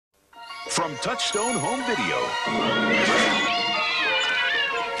From Touchstone Home Video.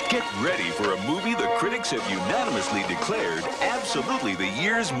 Get ready for a movie the critics have unanimously declared absolutely the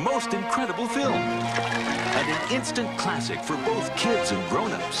year's most incredible film. And an instant classic for both kids and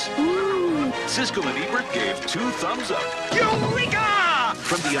grown-ups. Siskel and Ebert gave 2 thumbs up. Eureka!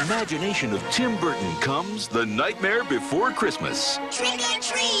 From the imagination of Tim Burton comes The Nightmare Before Christmas. Trick or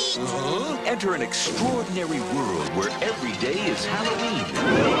treat! Enter an extraordinary world where every day is Halloween.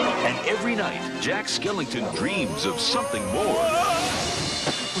 And every night, Jack Skellington dreams of something more.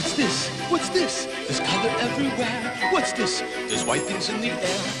 What's this? What's this? There's color everywhere. What's this? There's white things in the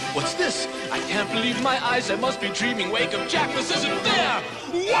air. What's this? I can't believe my eyes. I must be dreaming. Wake up, Jack. This isn't fair.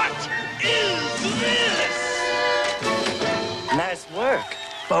 What is this? Nice work,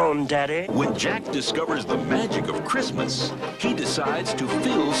 Bone Daddy. When Jack discovers the magic of Christmas, he decides to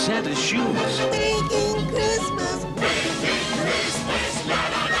fill Santa's shoes. Making Christmas. To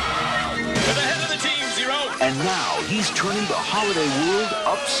the head of the team, Zero. And now he's turning the holiday world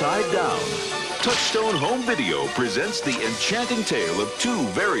upside down. Touchstone Home Video presents the enchanting tale of 2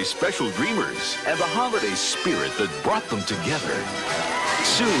 very special dreamers and the holiday spirit that brought them together.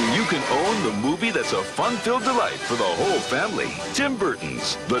 Soon you can own the movie that's a fun-filled delight for the whole family. Tim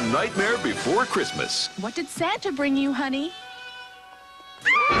Burton's The Nightmare Before Christmas. What did Santa bring you, honey?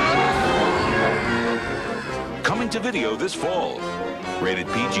 Coming to video this fall. Rated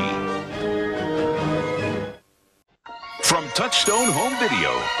PG. From Touchstone Home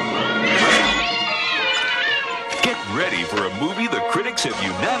Video. Get ready for a movie the critics have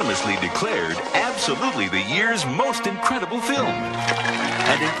unanimously declared absolutely the year's most incredible film.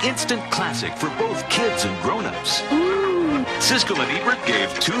 And an instant classic for both kids and grown-ups. Siskel and Ebert gave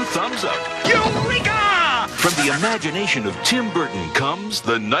 2 thumbs up. Eureka! From the imagination of Tim Burton comes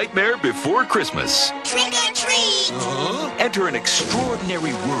The Nightmare Before Christmas. Trick or treat! Enter an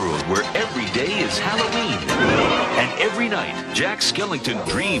extraordinary world where every day is Halloween. And every night, Jack Skellington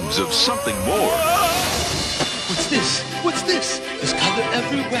dreams of something more. What's this? What's this? There's color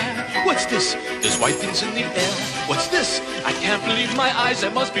everywhere. What's this? There's white things in the air. What's this? I can't believe my eyes. I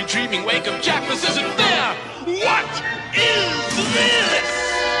must be dreaming. Wake up, Jack. This isn't fair. What is this?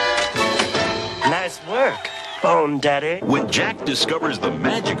 Nice work, Bone Daddy. When Jack discovers the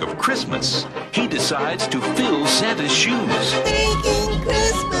magic of Christmas, he decides to fill Santa's shoes. Making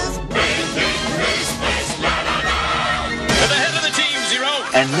Christmas. To the head of the team, Zero.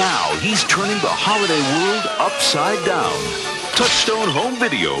 And now he's turning the holiday world upside down. Touchstone Home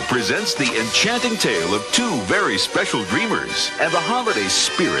Video presents the enchanting tale of 2 very special dreamers and the holiday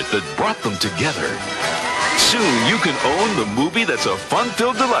spirit that brought them together. Soon you can own the movie that's a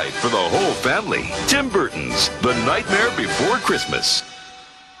fun-filled delight for the whole family. Tim Burton's The Nightmare Before Christmas.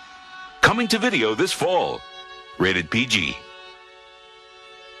 Coming to video this fall. Rated PG.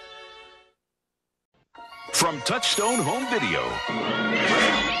 From Touchstone Home Video.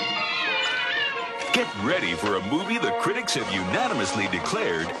 Get ready for a movie the critics have unanimously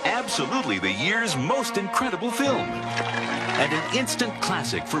declared absolutely the year's most incredible film. And an instant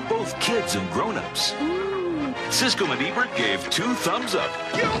classic for both kids and grown-ups. Siskel and Ebert gave 2 thumbs up.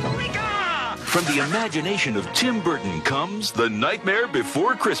 Eureka! From the imagination of Tim Burton comes The Nightmare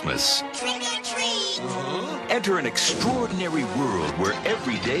Before Christmas. Trick or treat! Enter an extraordinary world where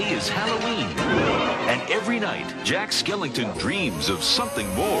every day is Halloween. And every night, Jack Skellington dreams of something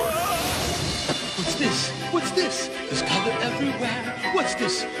more. What's this? What's this? There's color everywhere. What's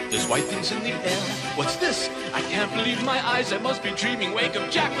this? There's white things in the air. What's this? I can't believe my eyes. I must be dreaming. Wake up,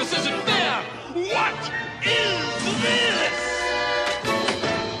 Jack. This isn't fair. What is this?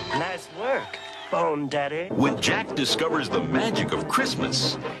 Nice work, Bone Daddy. When Jack discovers the magic of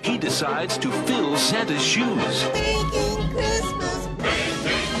Christmas, he decides to fill Santa's shoes. Making Christmas. To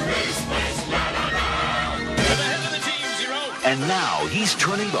the head of the team, Zero. And now he's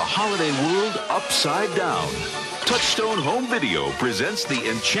turning the holiday world upside down. Touchstone Home Video presents the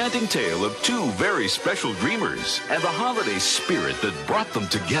enchanting tale of 2 very special dreamers and the holiday spirit that brought them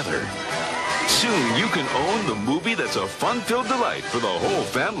together. Soon you can own the movie that's a fun-filled delight for the whole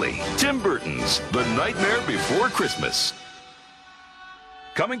family. Tim Burton's The Nightmare Before Christmas.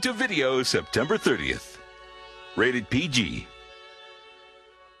 Coming to video September 30th. Rated PG.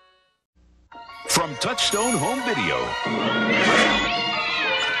 From Touchstone Home Video.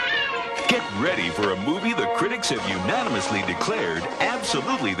 Get ready for a movie the critics have unanimously declared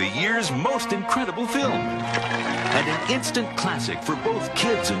absolutely the year's most incredible film. And an instant classic for both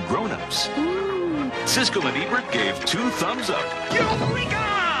kids and grown-ups. Siskel and Ebert gave 2 thumbs up.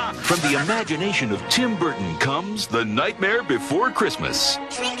 Eureka! From the imagination of Tim Burton comes The Nightmare Before Christmas.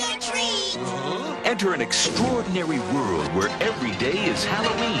 Trick or treat! Enter an extraordinary world where every day is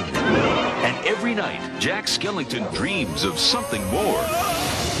Halloween. every night, Jack Skellington dreams of something more.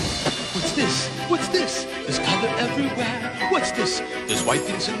 What's this? What's this? There's color everywhere. What's this? There's white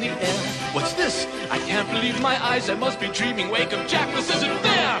things in the air. What's this? I can't believe my eyes. I must be dreaming. Wake up, Jack, this isn't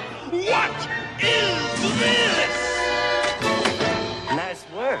fair. What is this? Nice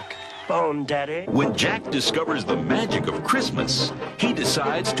work, Bone Daddy. When Jack discovers the magic of Christmas, he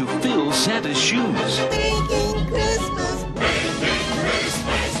decides to fill Santa's shoes. Making Christmas.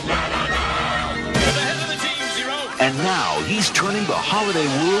 And now he's turning the holiday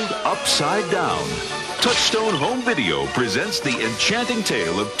world upside down. Touchstone Home Video presents the enchanting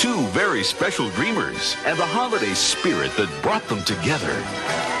tale of two very special dreamers and the holiday spirit that brought them together.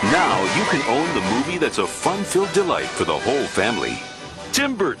 Now you can own the movie that's a fun-filled delight for the whole family.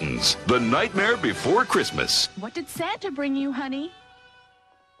 Tim Burton's The Nightmare Before Christmas. What did Santa bring you, honey?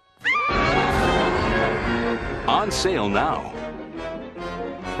 On sale now.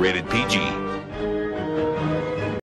 Rated PG.